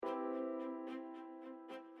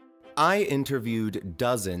I interviewed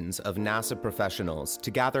dozens of NASA professionals to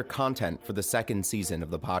gather content for the second season of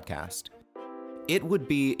the podcast. It would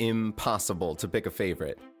be impossible to pick a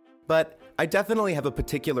favorite, but I definitely have a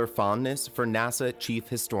particular fondness for NASA Chief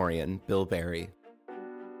Historian Bill Barry.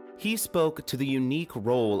 He spoke to the unique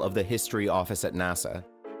role of the History Office at NASA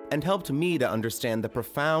and helped me to understand the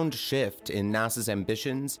profound shift in NASA's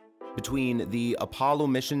ambitions between the Apollo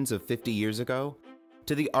missions of 50 years ago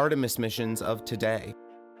to the Artemis missions of today.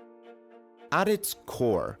 At its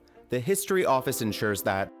core, the History Office ensures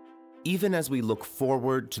that, even as we look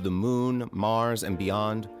forward to the Moon, Mars, and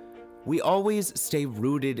beyond, we always stay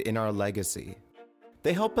rooted in our legacy.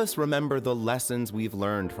 They help us remember the lessons we've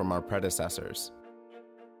learned from our predecessors.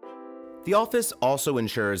 The office also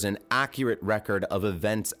ensures an accurate record of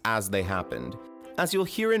events as they happened. As you'll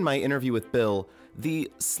hear in my interview with Bill,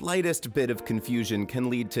 the slightest bit of confusion can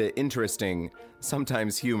lead to interesting,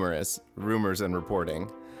 sometimes humorous, rumors and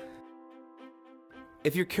reporting.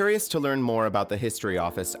 If you're curious to learn more about the History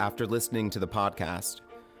Office after listening to the podcast,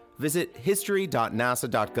 visit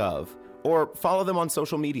history.nasa.gov or follow them on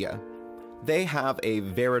social media. They have a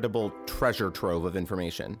veritable treasure trove of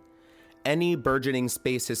information. Any burgeoning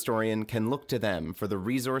space historian can look to them for the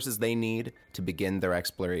resources they need to begin their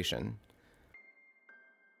exploration.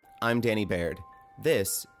 I'm Danny Baird.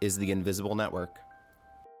 This is The Invisible Network.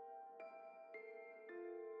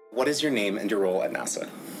 What is your name and your role at NASA?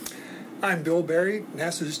 I'm Bill Barry,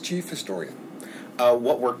 NASA's Chief Historian.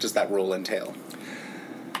 What work does that role entail?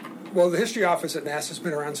 Well, the History Office at NASA has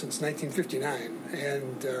been around since 1959,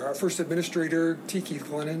 and our first administrator, T. Keith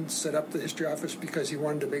Glennon, set up the History Office because he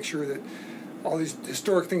wanted to make sure that all these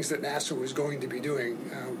historic things that NASA was going to be doing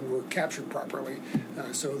were captured properly.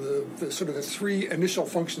 So the sort of the three initial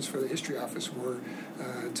functions for the History Office were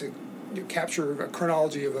to capture a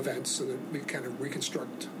chronology of events so that we kind of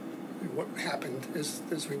reconstruct what happened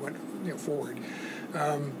as we went forward,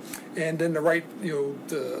 and then to write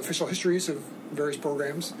the official histories of various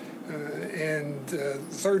programs, and the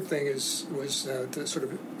third thing was to sort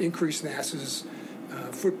of increase NASA's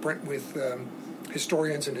footprint with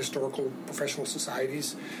historians and historical professional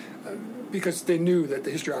societies, because they knew that the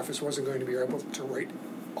History Office wasn't going to be able to write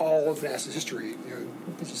all of NASA's history.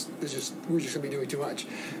 We're just going to be doing too much.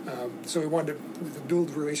 So we wanted to build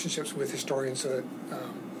relationships with historians so that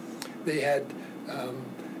they had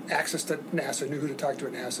access to NASA, knew who to talk to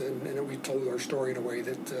at NASA, and we told our story in a way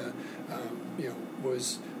that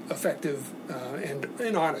was effective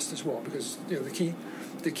and honest as well. Because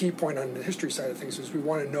the key point on the history side of things is we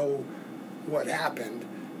want to know what happened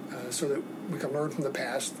so that we can learn from the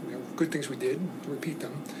past, good things we did, repeat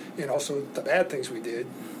them, and also the bad things we did,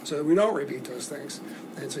 so that we don't repeat those things.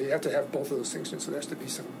 And so you have to have both of those things, and so there has to be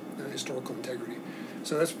some historical integrity.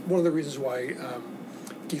 So that's one of the reasons why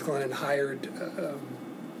Keith Glennon hired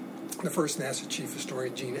the first NASA chief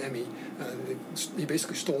historian, Gene Emmy. He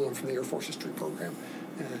basically stole him from the Air Force history program,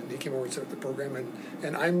 and he came over and set up the program,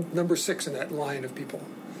 and I'm number 6 in that line of people.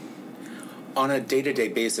 On a day-to-day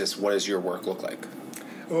basis, what does your work look like?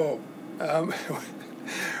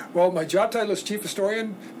 Well, my job title is chief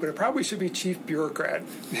historian, but it probably should be chief bureaucrat,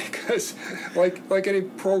 because like any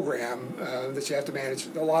program that you have to manage,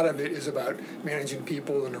 a lot of it is about managing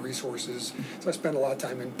people and the resources. So I spend a lot of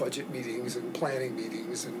time in budget meetings and planning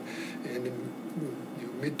meetings and in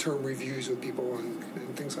midterm reviews with people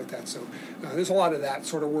and things like that. So there's a lot of that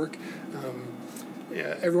sort of work.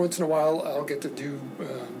 Every once in a while, I'll get to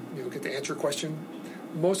get to answer a question.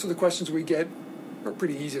 Most of the questions we get are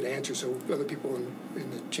pretty easy to answer, so other people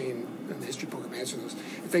in the chain in the history program answer those.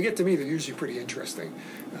 If they get to me, they're usually pretty interesting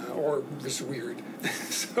or just weird.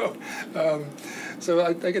 So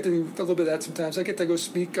I get to do a little bit of that sometimes. I get to go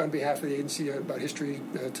speak on behalf of the agency about history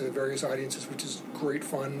to various audiences, which is great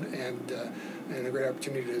fun and a great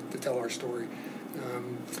opportunity to tell our story.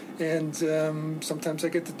 Sometimes I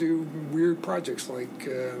get to do weird projects, like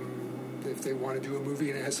if they want to do a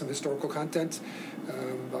movie and it has some historical content,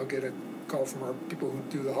 I'll get a call from our people who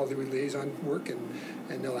do the Hollywood liaison work,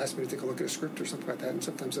 and they'll ask me to take a look at a script or something like that. And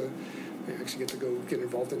sometimes I actually get to go get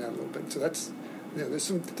involved in that a little bit. So that's there's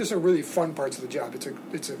some really fun parts of the job.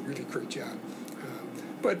 It's a really great job,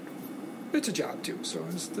 but it's a job too. So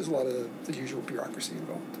there's a lot of the usual bureaucracy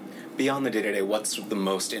involved. Beyond the day-to-day, what's the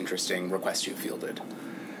most interesting request you fielded?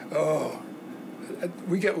 Oh,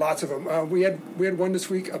 we get lots of them. We had one this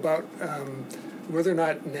week about whether or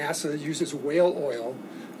not NASA uses whale oil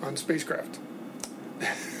on spacecraft.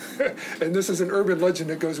 And this is an urban legend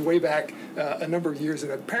that goes way back a number of years,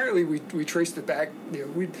 and apparently we traced it back.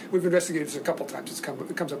 We've investigated this a couple times.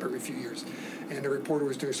 It comes up every few years. And the reporter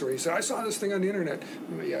was doing a story. He said, "I saw this thing on the internet."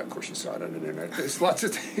 Well, yeah, of course you saw it on the internet. There's lots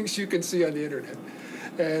of things you can see on the internet.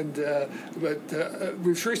 But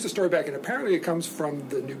we've traced the story back, and apparently it comes from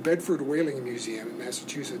the New Bedford Whaling Museum in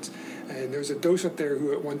Massachusetts. And there's a docent there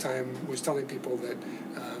who at one time was telling people that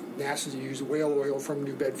NASA used whale oil from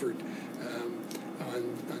New Bedford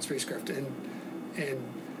on spacecraft. And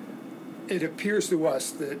it appears to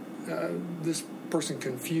us that this person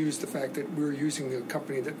confused the fact that we're using a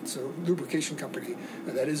company that's a lubrication company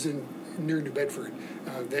that is near New Bedford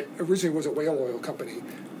that originally was a whale oil company,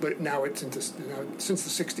 but now it's since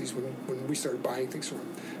the 60s when we started buying things from them.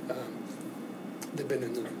 They've been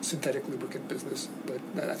in the synthetic lubricant business, but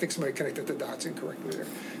I think somebody connected the dots incorrectly there.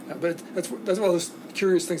 But that's one of those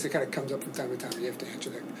curious things that kind of comes up from time to time. You have to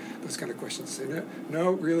answer those kind of questions. Say,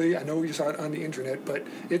 no, really, I know you saw it on the internet, but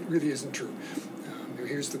it really isn't true.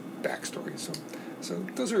 Here's the backstory. So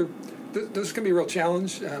those can be a real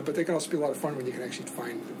challenge, but they can also be a lot of fun when you can actually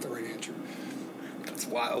find the right answer. That's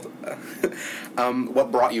wild.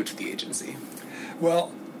 What brought you to the agency?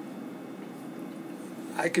 Well,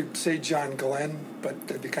 I could say John Glenn, but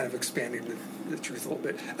that'd be kind of expanding the truth a little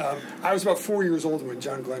bit. I was about 4 years old when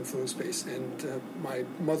John Glenn flew in space, and my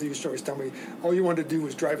mother used to always tell me, all you wanted to do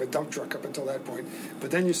was drive a dump truck up until that point.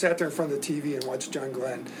 But then you sat there in front of the TV and watched John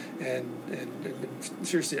Glenn, and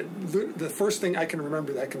seriously, the first thing I can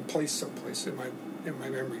remember that I can place someplace in my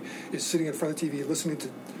memory is sitting in front of the TV listening to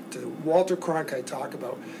Walter Cronkite talk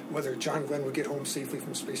about whether John Glenn would get home safely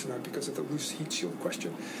from space or not because of the loose heat shield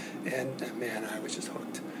question. And man, I was just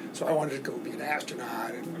hooked. So I wanted to go be an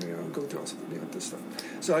astronaut and go do all this stuff.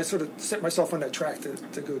 So I sort of set myself on that track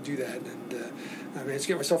to go do that. And I managed to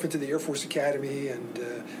get myself into the Air Force Academy and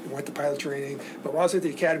went to pilot training. But while I was at the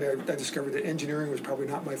academy, I discovered that engineering was probably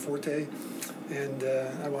not my forte. And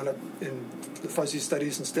I wound up in the fuzzy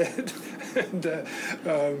studies instead. And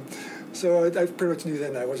so I pretty much knew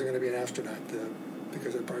then that I wasn't going to be an astronaut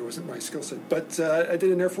because that probably wasn't my skill set. But I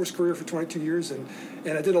did an Air Force career for 22 years, and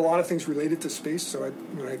I did a lot of things related to space. So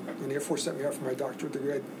when the Air Force sent me out for my doctorate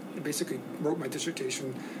degree, I basically wrote my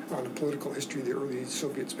dissertation on the political history of the early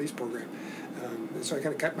Soviet space program. And so I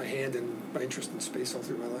kind of kept my hand in my interest in space all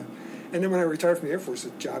through my life. And then when I retired from the Air Force,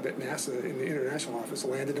 a job at NASA in the international office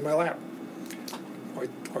landed in my lap,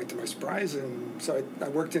 quite to my surprise. And so I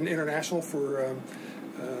worked in international for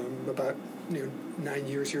about 9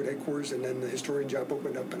 years here at headquarters, and then the historian job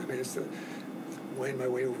opened up, and I managed to wind my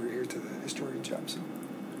way over here to the historian job. So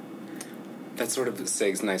that sort of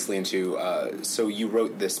segs nicely into, so you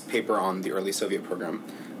wrote this paper on the early Soviet program.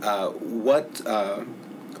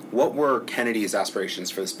 What were Kennedy's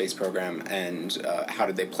aspirations for the space program, and how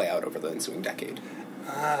did they play out over the ensuing decade?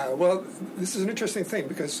 Well, this is an interesting thing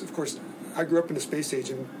because, of course, I grew up in the space age,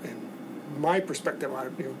 and my perspective on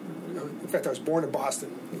it, in fact, I was born in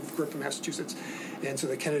Boston, grew up in Massachusetts, and so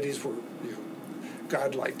the Kennedys were,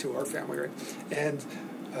 godlike to our family, right? And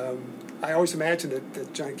I always imagined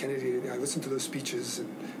that John Kennedy, I listened to those speeches, and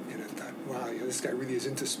I thought, wow, this guy really is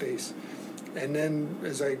into space. And then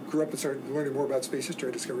as I grew up and started learning more about space history,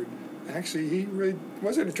 I discovered actually he really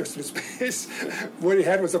wasn't interested in space. What he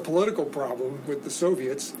had was a political problem with the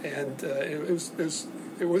Soviets, and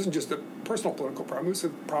it wasn't just a personal political problem. It was a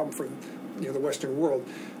problem for the Western world.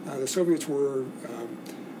 The Soviets were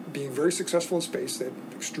being very successful in space. They had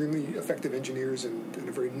extremely effective engineers and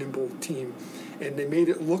a very nimble team, and they made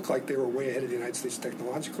it look like they were way ahead of the United States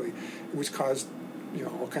technologically, which caused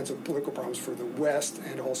all kinds of political problems for the West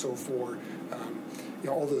and also for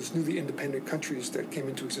all those newly independent countries that came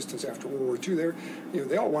into existence after World War II.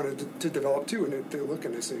 They all wanted to develop too, and they look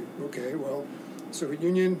and they say, okay, well, Soviet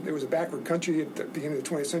Union, it was a backward country at the beginning of the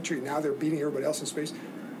 20th century. Now they're beating everybody else in space.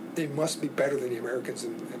 They must be better than the Americans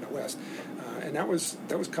in the West, and that was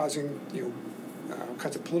causing all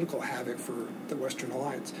kinds of political havoc for the Western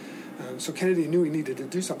alliance. So Kennedy knew he needed to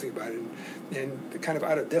do something about it, and kind of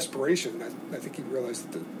out of desperation, I think he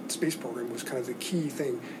realized that the space program was kind of the key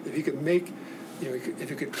thing. If he could make, if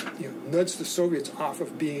he could nudge the Soviets off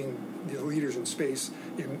of being the leaders in space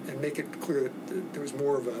and make it clear that there was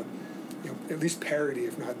more of a, at least parity,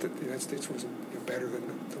 if not that the United States was better than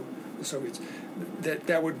the Soviets,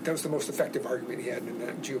 that was the most effective argument he had in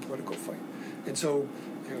that geopolitical fight. And so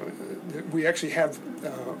we actually have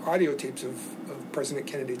audio tapes of President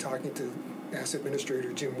Kennedy talking to NASA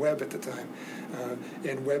Administrator Jim Webb at the time,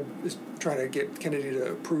 and Webb is trying to get Kennedy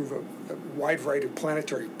to approve a wide variety of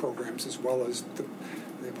planetary programs as well as the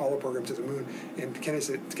Apollo program to the moon. And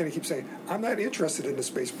Kennedy keeps saying, "I'm not interested in the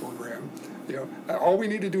space program. All we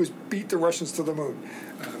need to do is beat the Russians to the moon,"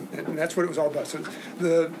 and that's what it was all about. So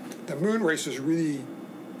the moon race was really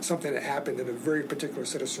something that happened in a very particular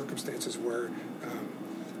set of circumstances where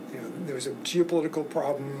there was a geopolitical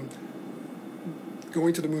problem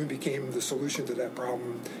going to the moon became the solution to that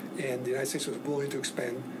problem, and the United States was willing to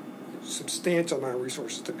expend a substantial amount of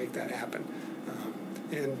resources to make that happen.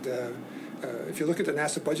 If you look at the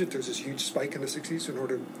NASA budget, there's this huge spike in the 60s in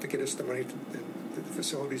order to get us the money and the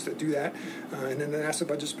facilities to do that. And then the NASA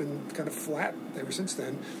budget's been kind of flat ever since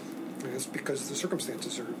then. And it's because the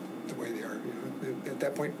circumstances are the way they are. At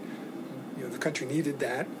that point, the country needed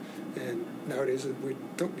that, and nowadays we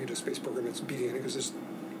don't need a space program that's beating it because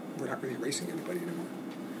we're not really racing anybody anymore.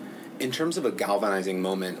 In terms of a galvanizing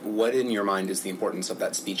moment, what in your mind is the importance of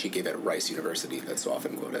that speech he gave at Rice University that's so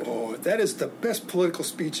often quoted? Oh, that is the best political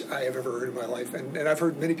speech I have ever heard in my life, and I've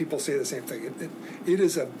heard many people say the same thing. It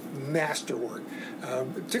is a masterwork,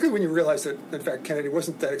 particularly when you realize that, in fact, Kennedy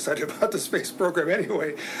wasn't that excited about the space program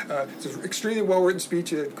anyway. It's an extremely well-written speech,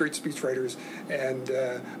 he had great speechwriters,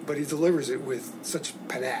 but he delivers it with such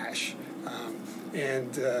panache,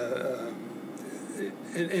 and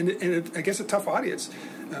I guess a tough audience.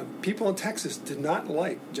 People in Texas did not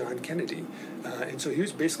like John Kennedy, and so he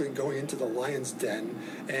was basically going into the lion's den,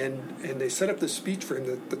 and they set up this speech for him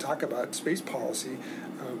to talk about space policy,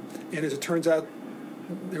 and as it turns out,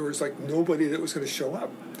 there was like nobody that was going to show up.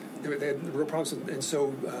 They had real problems, and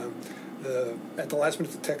so at the last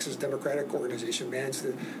minute, the Texas Democratic Organization managed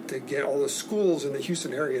to get all the schools in the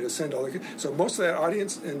Houston area to send all the kids. So most of that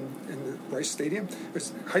audience in the Rice Stadium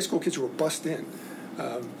was high school kids who were bussed in.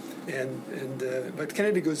 But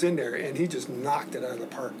Kennedy goes in there and he just knocked it out of the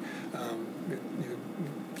park,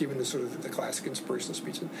 giving the sort of the classic inspirational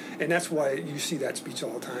speech, and that's why you see that speech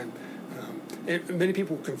all the time. And many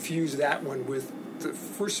people confuse that one with the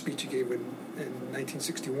first speech he gave in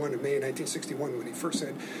 1961, in May of 1961, when he first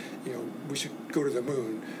said, we should go to the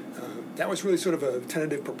moon. That was really sort of a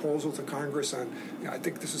tentative proposal to Congress on, I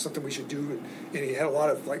think this is something we should do, and he had a lot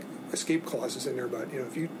of escape clauses in there about,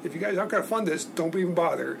 if you guys aren't going to fund this, don't even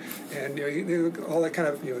bother, and all that kind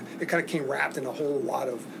of, it kind of came wrapped in a whole lot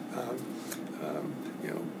of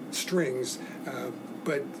strings.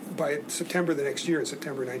 But by September the next year, in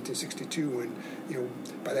September 1962, when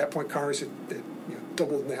by that point Congress had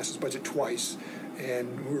doubled NASA's budget twice,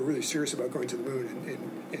 and we were really serious about going to the moon,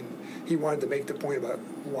 and he wanted to make the point about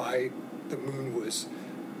why the moon was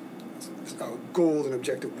a goal and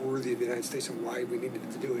objective worthy of the United States and why we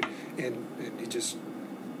needed to do it, and he just,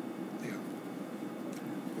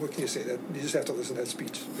 what can you say? That you just have to listen to that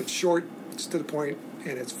speech. It's short, it's to the point,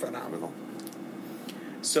 and it's phenomenal.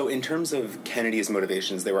 So in terms of Kennedy's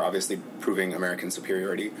motivations, they were obviously proving American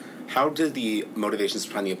superiority. How did the motivations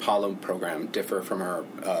behind the Apollo program differ from our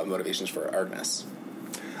motivations for Artemis?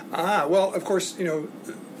 Well, of course,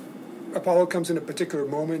 Apollo comes in a particular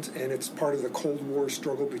moment, and it's part of the Cold War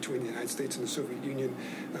struggle between the United States and the Soviet Union,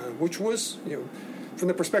 which was, from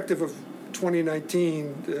the perspective of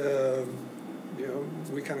 2019,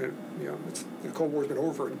 we kind of, the Cold War's been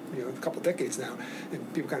over, a couple of decades now,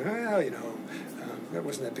 and people kind of, that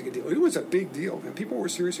wasn't that big a deal. It was a big deal, and people were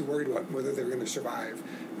seriously worried about whether they were going to survive,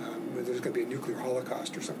 whether there's going to be a nuclear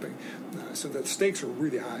holocaust or something. So the stakes were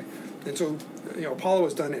really high. And so, Apollo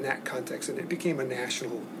was done in that context, and it became a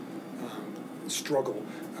national struggle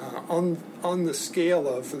on the scale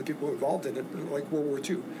of, for the people involved in it, like World War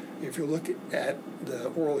II. If you look at the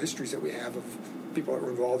oral histories that we have of people that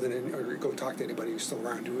were involved in it, or go talk to anybody who's still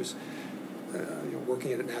around who was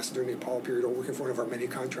working at NASA during the Apollo period, or working for one of our many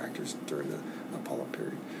contractors during the Apollo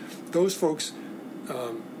period. Those folks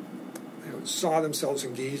saw themselves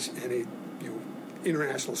engaged in a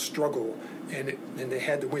international struggle, and they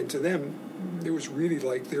had to win. To them, it was really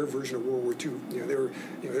like their version of World War II. They were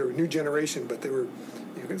a new generation, but they were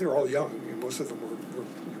all young. Most of them were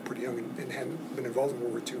pretty young and hadn't been involved in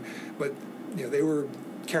World War II. But they were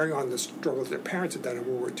carrying on the struggle that their parents had done in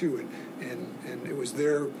World War II, and it was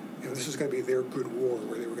their, this was going to be their good war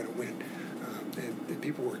where they were going to win, and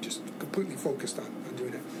people were just completely focused on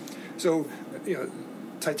doing it. So,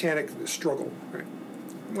 Titanic, the struggle, right?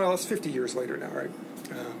 Well, it's 50 years later now, right?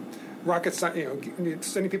 Rocket science,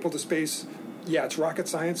 sending people to space, yeah, it's rocket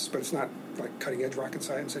science, but it's not like cutting edge rocket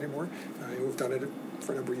science anymore. We've done it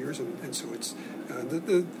for a number of years, and so it's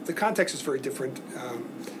the context is very different.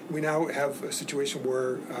 We now have a situation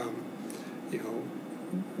where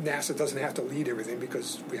NASA doesn't have to lead everything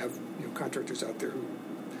because we have contractors out there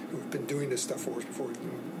who have been doing this stuff for us before.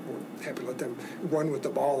 We're happy to let them run with the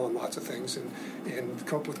ball on lots of things and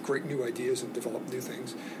come up with great new ideas and develop new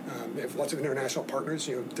things. We have lots of international partners.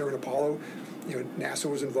 During Apollo, NASA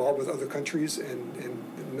was involved with other countries, and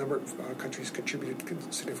a number of countries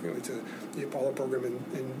contributed significantly to the Apollo program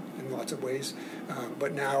in lots of ways.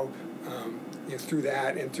 But now, through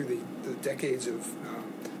that and through the decades of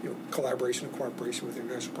collaboration and cooperation with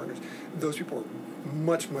international partners, those people are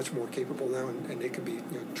much more capable now, and they can be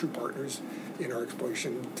true partners in our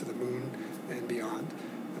exploration to the moon and beyond.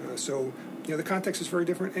 So the context is very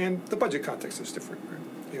different, and the budget context is different.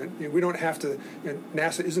 Right? We don't have to.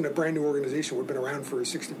 NASA isn't a brand new organization. We've been around for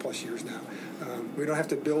 60 plus years now. We don't have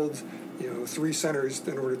to build 3 centers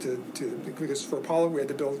in order to because for Apollo we had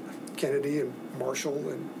to build Kennedy and Marshall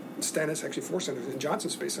and Stennis, actually 4 centers, and Johnson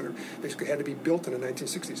Space Center basically had to be built in the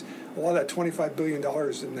 1960s. A lot of that $25 billion in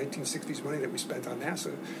 1960s money that we spent on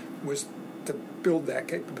NASA was to build that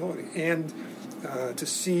capability and to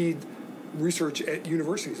seed research at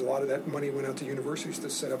universities. A lot of that money went out to universities to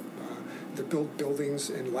set up, to build buildings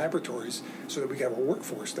and laboratories so that we could have a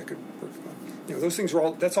workforce that could work. Those things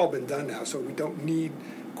that's all been done now, so we don't need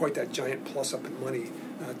quite that giant plus up in money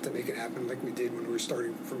to make it happen like we did when we were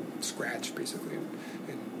starting from scratch, basically, in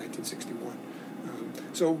 1961.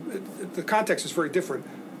 So the context is very different,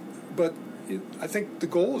 but I think the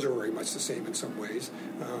goals are very much the same in some ways.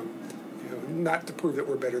 Not to prove that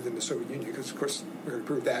we're better than the Soviet Union, because of course we're going to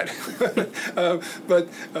prove that,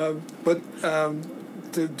 but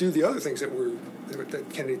to do the other things that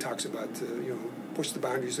Kennedy talks about, to push the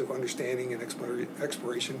boundaries of understanding and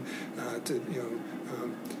exploration, to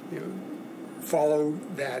follow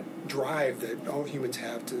that drive that all humans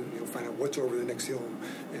have to find out what's over the next hill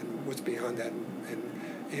and what's beyond that,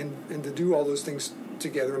 and to do all those things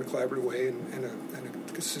together in a collaborative way and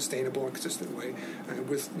a sustainable and consistent way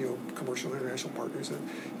with commercial and international partners.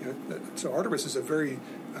 And so Artemis is a very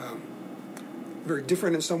very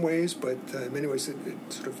different in some ways, but in many ways it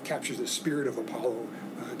sort of captures the spirit of Apollo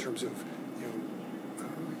in terms of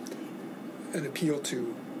an appeal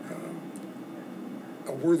to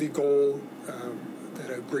a worthy goal that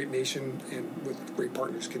a great nation and with great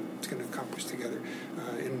partners can accomplish together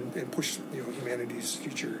and push humanity's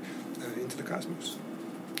future into the cosmos.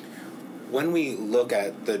 When we look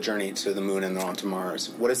at the journey to the moon and then on to Mars,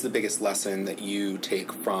 what is the biggest lesson that you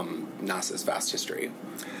take from NASA's vast history?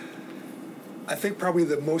 I think probably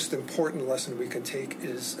the most important lesson we can take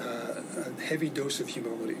is a heavy dose of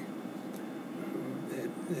humility.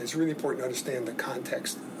 It's really important to understand the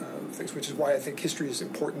context of things, which is why I think history is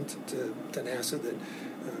important to NASA. That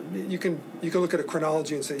you can look at a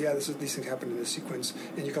chronology and say, yeah, these things happen in this sequence,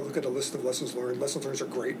 and you can look at a list of lessons learned. Lessons learned are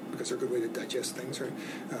great because they're a good way to digest things, right?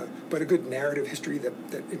 But a good narrative history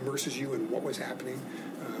that immerses you in what was happening.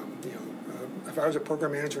 If I was a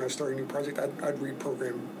program manager and I was starting a new project, I'd read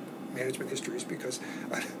program management histories because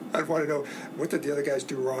I'd want to know what did the other guys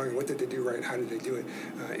do wrong and what did they do right and how did they do it.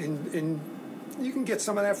 And you can get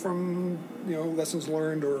some of that from lessons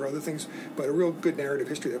learned or other things, but a real good narrative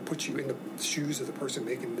history that puts you in the shoes of the person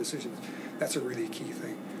making the decisions, that's a really key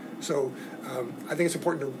thing. So I think it's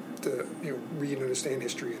important to read and understand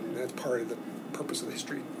history, and that's part of the purpose of the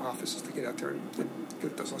history office is to get out there and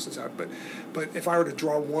get those lessons out. But if I were to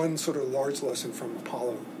draw one sort of large lesson from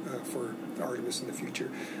Apollo for Artemis in the future,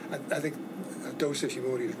 I think a dose of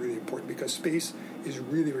humility is really important because space is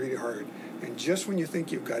really, really hard. And just when you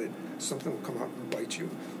think you've got it, something will come out and bite you.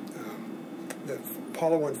 The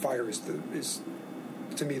Apollo 1 fire is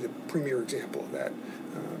to me the premier example of that.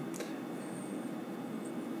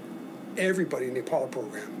 Everybody in the Apollo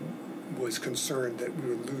program was concerned that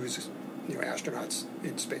we would lose astronauts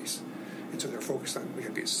in space. And so they're focused on we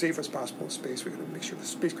have to be as safe as possible in space. We got to make sure the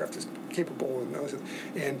spacecraft is capable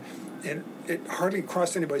and it hardly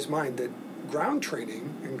crossed anybody's mind that ground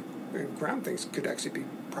training and ground things could actually be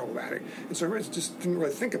problematic. And so everybody just didn't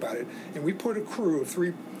really think about it. And we put a crew of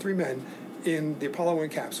three men in the Apollo 1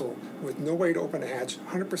 capsule with no way to open a hatch,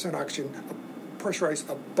 100% oxygen, pressurized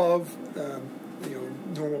above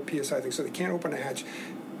normal PSI things, so they can't open a hatch,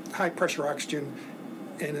 high pressure oxygen,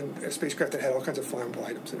 and a spacecraft that had all kinds of flammable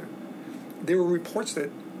items in it. There were reports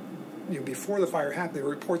that before the fire happened, there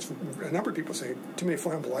were reports from a number of people saying too many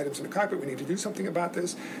flammable items in the cockpit. We need to do something about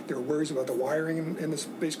this. There were worries about the wiring in the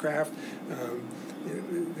spacecraft.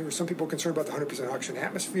 There were some people concerned about the 100% oxygen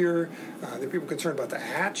atmosphere. There were people concerned about the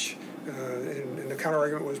hatch, and the counter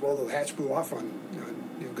argument was, well, the hatch blew off on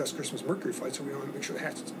Gus Grisham's Mercury flight, so we want to make sure the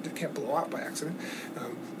hatch can't blow out by accident.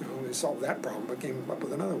 They solved that problem, but came up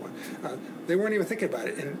with another one. They weren't even thinking about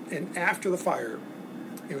it, and after the fire,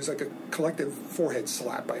 it was like a collective forehead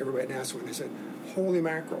slap by everybody at NASA when they said, holy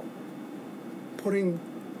mackerel, putting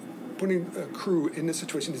a crew in this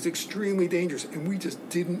situation is extremely dangerous, and we just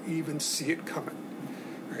didn't even see it coming,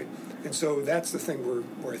 right? And so that's the thing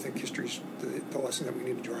where I think history's the lesson that we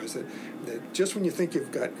need to draw is that just when you think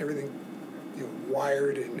you've got everything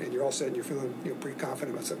wired and you're all set and you're feeling pretty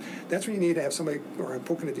confident about stuff. That's when you need to have somebody around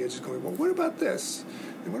poking at the edges going, well, what about this?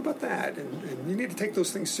 And what about that? And you need to take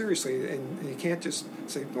those things seriously, and you can't just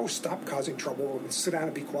say, oh, stop causing trouble and sit down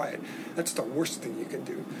and be quiet. That's the worst thing you can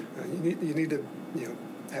do. You need to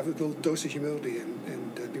have a little dose of humility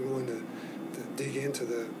and be willing to dig into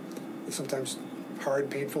the sometimes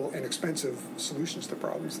hard, painful, and expensive solutions to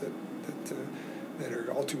problems that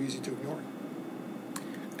are all too easy to ignore.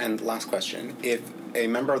 And last question. If a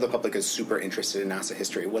member of the public is super interested in NASA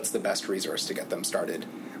history, what's the best resource to get them started?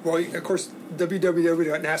 Well, of course,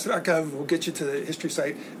 www.nasa.gov will get you to the history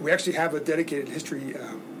site. We actually have a dedicated history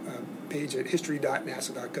page at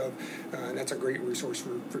history.nasa.gov, and that's a great resource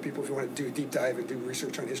for people if you want to do a deep dive and do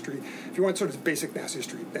research on history. If you want sort of basic NASA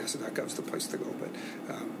history, nasa.gov is the place to go.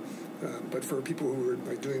 But for people who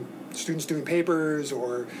are doing students doing papers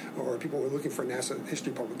or people who are looking for NASA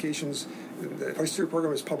history publications, the history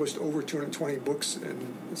program has published over 220 books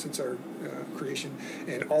since our creation,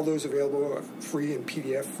 and all those available free in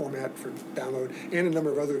PDF format for download, and a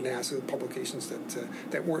number of other NASA publications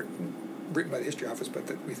that weren't written by the History Office, but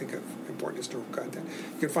that we think of important historical content.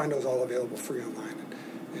 You can find those all available free online,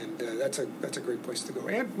 and that's a great place to go.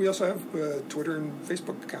 And we also have Twitter and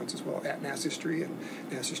Facebook accounts as well, at NASA History and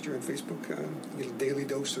NASA History on Facebook. You get a daily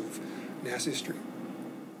dose of NASA history.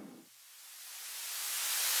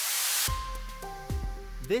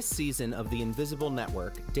 This season of The Invisible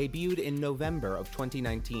Network debuted in November of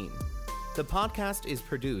 2019. The podcast is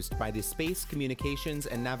produced by the Space Communications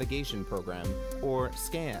and Navigation Program, or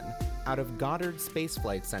SCAN, out of Goddard Space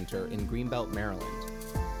Flight Center in Greenbelt, Maryland.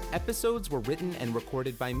 Episodes were written and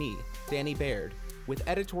recorded by me, Danny Baird, with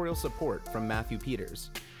editorial support from Matthew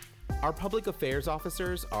Peters. Our public affairs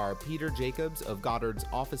officers are Peter Jacobs of Goddard's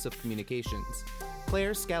Office of Communications,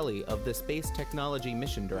 Claire Skelly of the Space Technology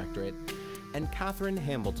Mission Directorate, and Catherine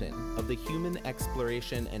Hamilton of the Human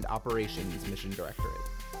Exploration and Operations Mission Directorate.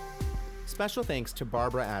 Special thanks to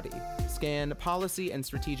Barbara Addy, SCAN Policy and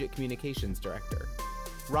Strategic Communications Director,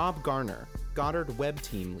 Rob Garner, Goddard Web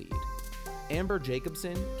Team Lead, Amber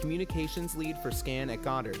Jacobson, Communications Lead for SCAN at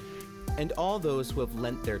Goddard, and all those who have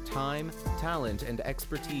lent their time, talent, and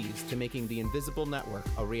expertise to making the Invisible Network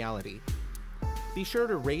a reality. Be sure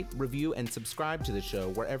to rate, review, and subscribe to the show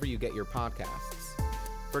wherever you get your podcasts.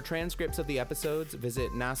 For transcripts of the episodes,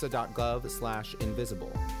 visit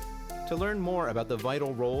nasa.gov/invisible. To learn more about the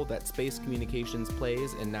vital role that space communications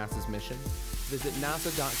plays in NASA's mission, visit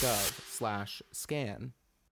nasa.gov/scan.